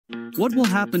What will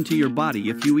happen to your body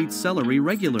if you eat celery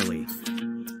regularly?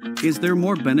 Is there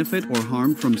more benefit or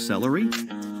harm from celery?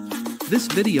 This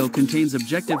video contains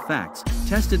objective facts,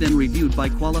 tested and reviewed by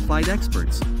qualified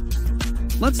experts.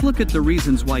 Let's look at the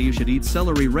reasons why you should eat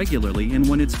celery regularly and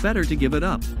when it's better to give it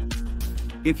up.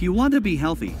 If you want to be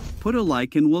healthy, put a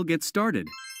like and we'll get started.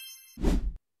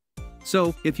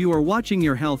 So, if you are watching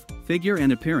your health, figure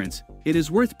and appearance, it is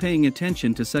worth paying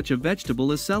attention to such a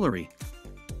vegetable as celery.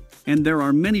 And there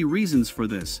are many reasons for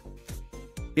this.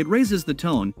 It raises the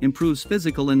tone, improves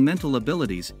physical and mental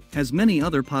abilities, has many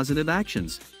other positive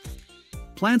actions.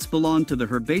 Plants belong to the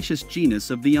herbaceous genus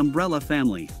of the umbrella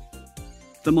family,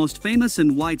 the most famous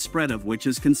and widespread of which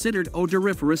is considered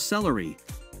odoriferous celery.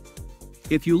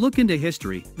 If you look into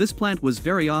history, this plant was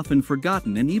very often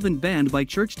forgotten and even banned by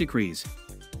church decrees.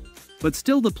 But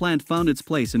still the plant found its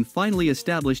place and finally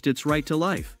established its right to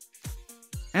life.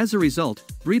 As a result,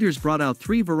 breeders brought out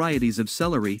 3 varieties of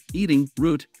celery: eating,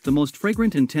 root, the most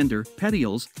fragrant and tender,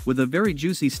 petioles, with a very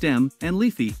juicy stem, and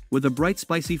leafy, with a bright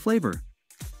spicy flavor.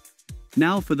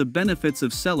 Now for the benefits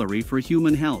of celery for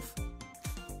human health.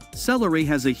 Celery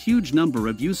has a huge number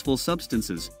of useful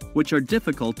substances, which are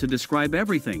difficult to describe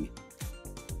everything.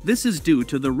 This is due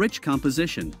to the rich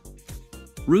composition.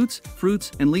 Roots,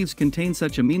 fruits, and leaves contain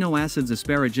such amino acids: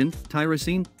 asparagine,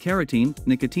 tyrosine, carotene,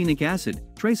 nicotinic acid,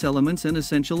 trace elements and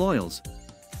essential oils.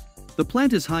 The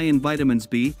plant is high in vitamins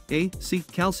B, A, C,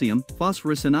 calcium,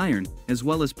 phosphorus and iron, as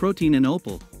well as protein and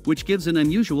opal, which gives an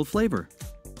unusual flavor.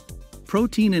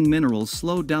 Protein and minerals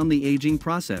slow down the aging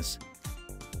process.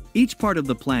 Each part of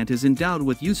the plant is endowed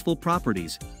with useful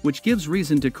properties, which gives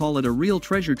reason to call it a real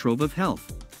treasure trove of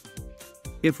health.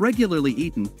 If regularly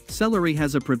eaten, celery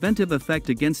has a preventive effect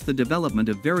against the development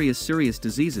of various serious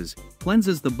diseases,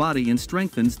 cleanses the body and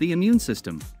strengthens the immune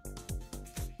system.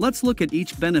 Let's look at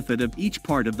each benefit of each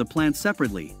part of the plant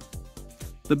separately.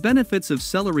 The benefits of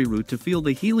celery root. To feel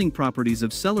the healing properties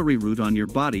of celery root on your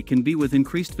body can be with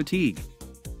increased fatigue.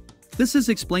 This is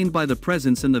explained by the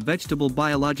presence in the vegetable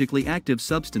biologically active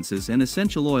substances and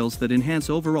essential oils that enhance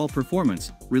overall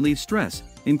performance, relieve stress,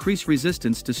 increase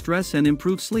resistance to stress and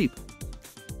improve sleep.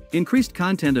 Increased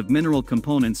content of mineral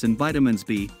components and vitamins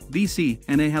B, B, C,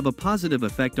 and A have a positive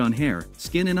effect on hair,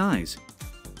 skin and eyes.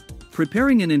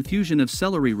 Preparing an infusion of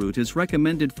celery root is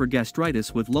recommended for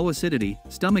gastritis with low acidity,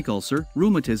 stomach ulcer,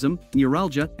 rheumatism,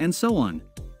 neuralgia, and so on.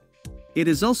 It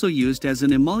is also used as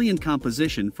an emollient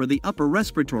composition for the upper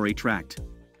respiratory tract.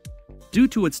 Due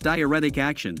to its diuretic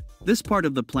action, this part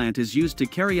of the plant is used to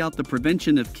carry out the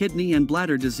prevention of kidney and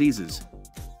bladder diseases.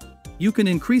 You can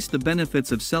increase the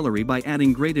benefits of celery by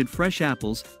adding grated fresh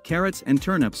apples, carrots and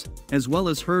turnips, as well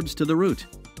as herbs to the root.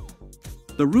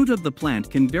 The root of the plant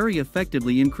can very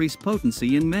effectively increase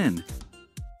potency in men.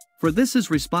 For this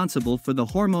is responsible for the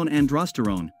hormone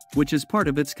androsterone, which is part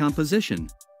of its composition.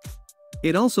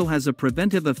 It also has a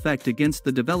preventive effect against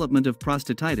the development of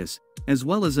prostatitis, as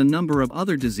well as a number of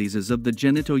other diseases of the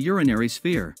genitourinary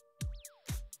sphere.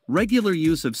 Regular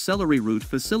use of celery root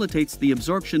facilitates the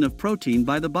absorption of protein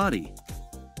by the body.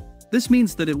 This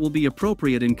means that it will be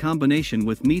appropriate in combination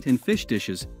with meat and fish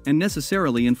dishes, and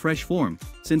necessarily in fresh form,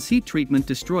 since heat treatment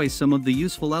destroys some of the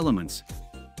useful elements.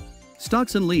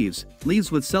 Stalks and leaves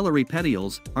with celery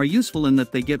petioles, are useful in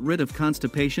that they get rid of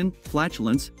constipation,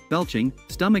 flatulence, belching,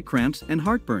 stomach cramps, and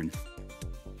heartburn.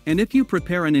 And if you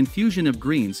prepare an infusion of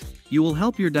greens, you will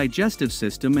help your digestive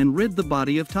system and rid the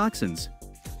body of toxins.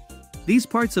 These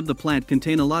parts of the plant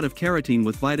contain a lot of carotene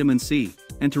with vitamin C,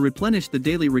 and to replenish the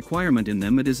daily requirement in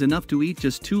them it is enough to eat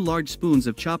just 2 large spoons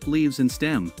of chopped leaves and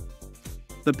stem.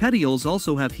 The petioles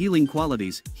also have healing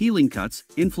qualities, healing cuts,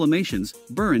 inflammations,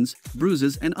 burns,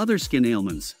 bruises and other skin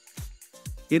ailments.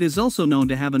 It is also known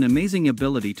to have an amazing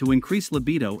ability to increase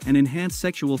libido and enhance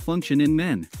sexual function in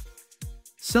men.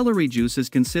 Celery juice is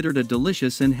considered a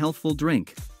delicious and healthful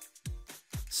drink.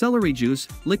 Celery juice,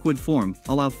 liquid form,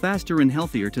 allow faster and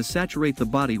healthier to saturate the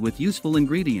body with useful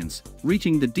ingredients,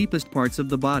 reaching the deepest parts of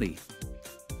the body.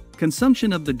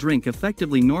 Consumption of the drink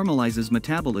effectively normalizes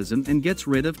metabolism and gets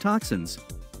rid of toxins.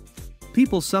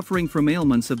 People suffering from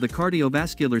ailments of the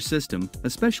cardiovascular system,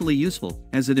 especially useful,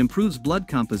 as it improves blood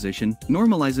composition,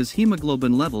 normalizes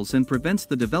hemoglobin levels and prevents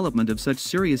the development of such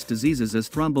serious diseases as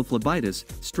thrombophlebitis,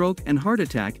 stroke and heart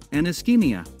attack, and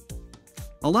ischemia.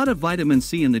 A lot of vitamin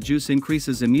C in the juice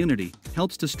increases immunity,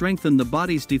 helps to strengthen the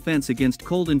body's defense against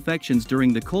cold infections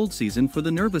during the cold season for the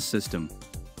nervous system.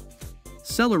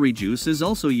 Celery juice is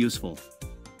also useful.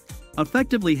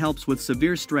 Effectively helps with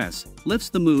severe stress, lifts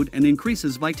the mood and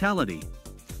increases vitality.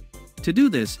 To do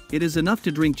this, it is enough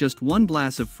to drink just 1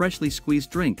 glass of freshly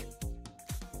squeezed drink.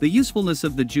 The usefulness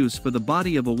of the juice for the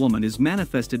body of a woman is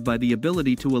manifested by the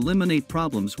ability to eliminate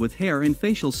problems with hair and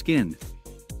facial skin.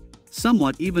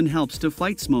 Somewhat even helps to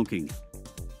fight smoking.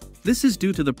 This is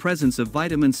due to the presence of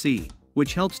vitamin C,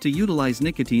 which helps to utilize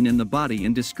nicotine in the body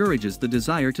and discourages the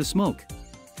desire to smoke.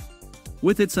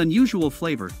 With its unusual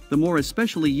flavor, the more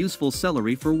especially useful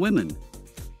celery for women.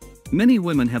 Many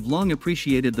women have long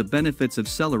appreciated the benefits of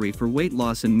celery for weight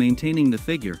loss and maintaining the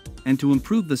figure, and to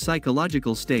improve the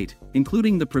psychological state,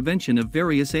 including the prevention of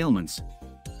various ailments.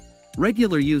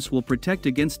 Regular use will protect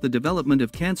against the development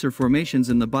of cancer formations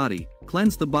in the body,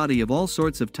 cleanse the body of all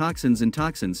sorts of toxins and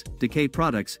toxins, decay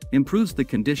products, improves the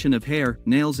condition of hair,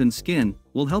 nails and skin,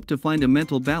 will help to find a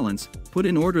mental balance, put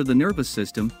in order the nervous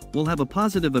system, will have a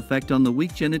positive effect on the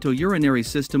weak genitourinary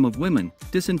system of women,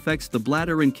 disinfects the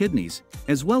bladder and kidneys,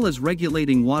 as well as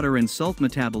regulating water and salt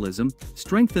metabolism,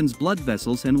 strengthens blood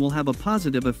vessels and will have a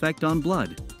positive effect on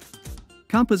blood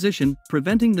composition,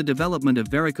 preventing the development of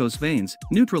varicose veins,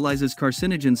 neutralizes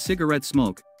carcinogen cigarette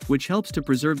smoke, which helps to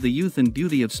preserve the youth and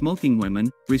beauty of smoking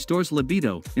women, restores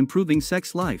libido, improving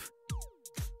sex life.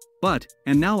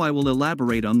 And now I will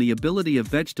elaborate on the ability of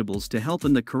vegetables to help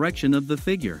in the correction of the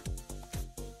figure.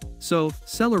 So,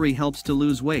 celery helps to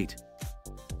lose weight.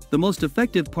 The most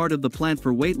effective part of the plant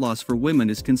for weight loss for women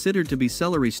is considered to be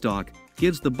celery stalk,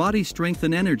 gives the body strength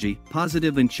and energy,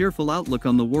 positive and cheerful outlook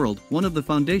on the world, one of the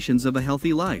foundations of a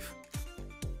healthy life.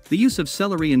 The use of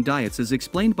celery in diets is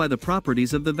explained by the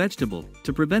properties of the vegetable,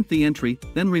 to prevent the entry,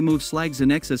 then remove slags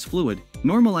and excess fluid,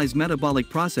 normalize metabolic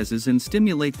processes and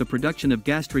stimulate the production of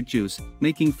gastric juice,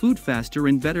 making food faster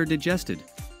and better digested.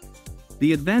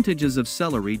 The advantages of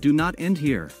celery do not end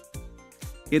here.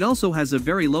 It also has a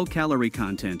very low calorie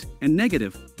content, and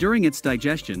negative, during its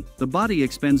digestion, the body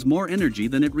expends more energy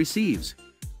than it receives.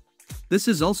 This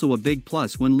is also a big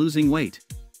plus when losing weight.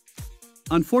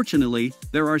 Unfortunately,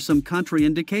 there are some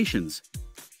contraindications.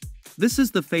 This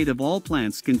is the fate of all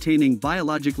plants containing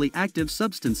biologically active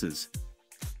substances.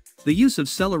 The use of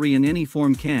celery in any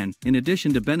form can, in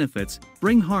addition to benefits,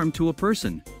 bring harm to a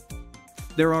person.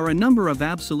 There are a number of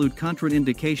absolute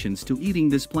contraindications to eating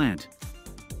this plant.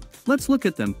 Let's look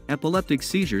at them: epileptic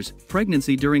seizures,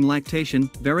 pregnancy during lactation,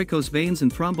 varicose veins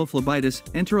and thrombophlebitis,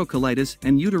 enterocolitis,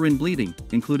 and uterine bleeding,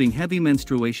 including heavy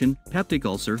menstruation, peptic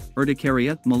ulcer,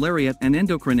 urticaria, malaria and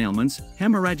endocrine ailments,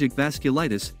 hemorrhagic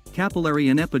vasculitis, capillary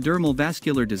and epidermal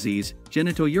vascular disease,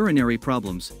 genitourinary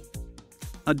problems.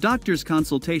 A doctor's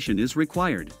consultation is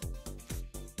required.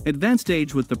 Advanced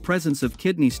age with the presence of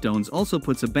kidney stones also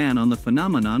puts a ban on the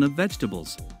phenomenon of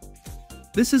vegetables.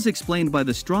 This is explained by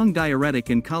the strong diuretic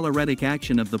and choleretic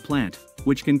action of the plant,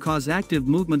 which can cause active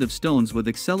movement of stones with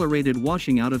accelerated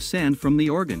washing out of sand from the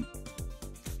organ.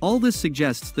 All this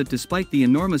suggests that despite the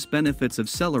enormous benefits of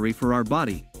celery for our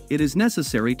body, it is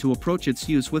necessary to approach its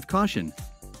use with caution.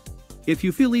 If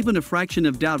you feel even a fraction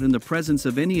of doubt in the presence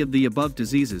of any of the above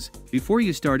diseases, before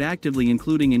you start actively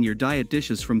including in your diet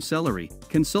dishes from celery,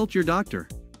 consult your doctor.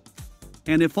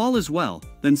 And if all is well,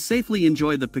 then safely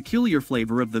enjoy the peculiar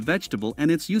flavor of the vegetable and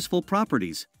its useful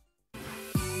properties.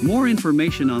 More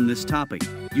information on this topic,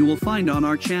 you will find on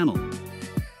our channel.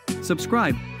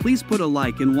 Subscribe, please put a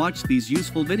like and watch these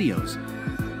useful videos.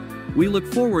 We look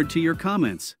forward to your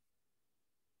comments.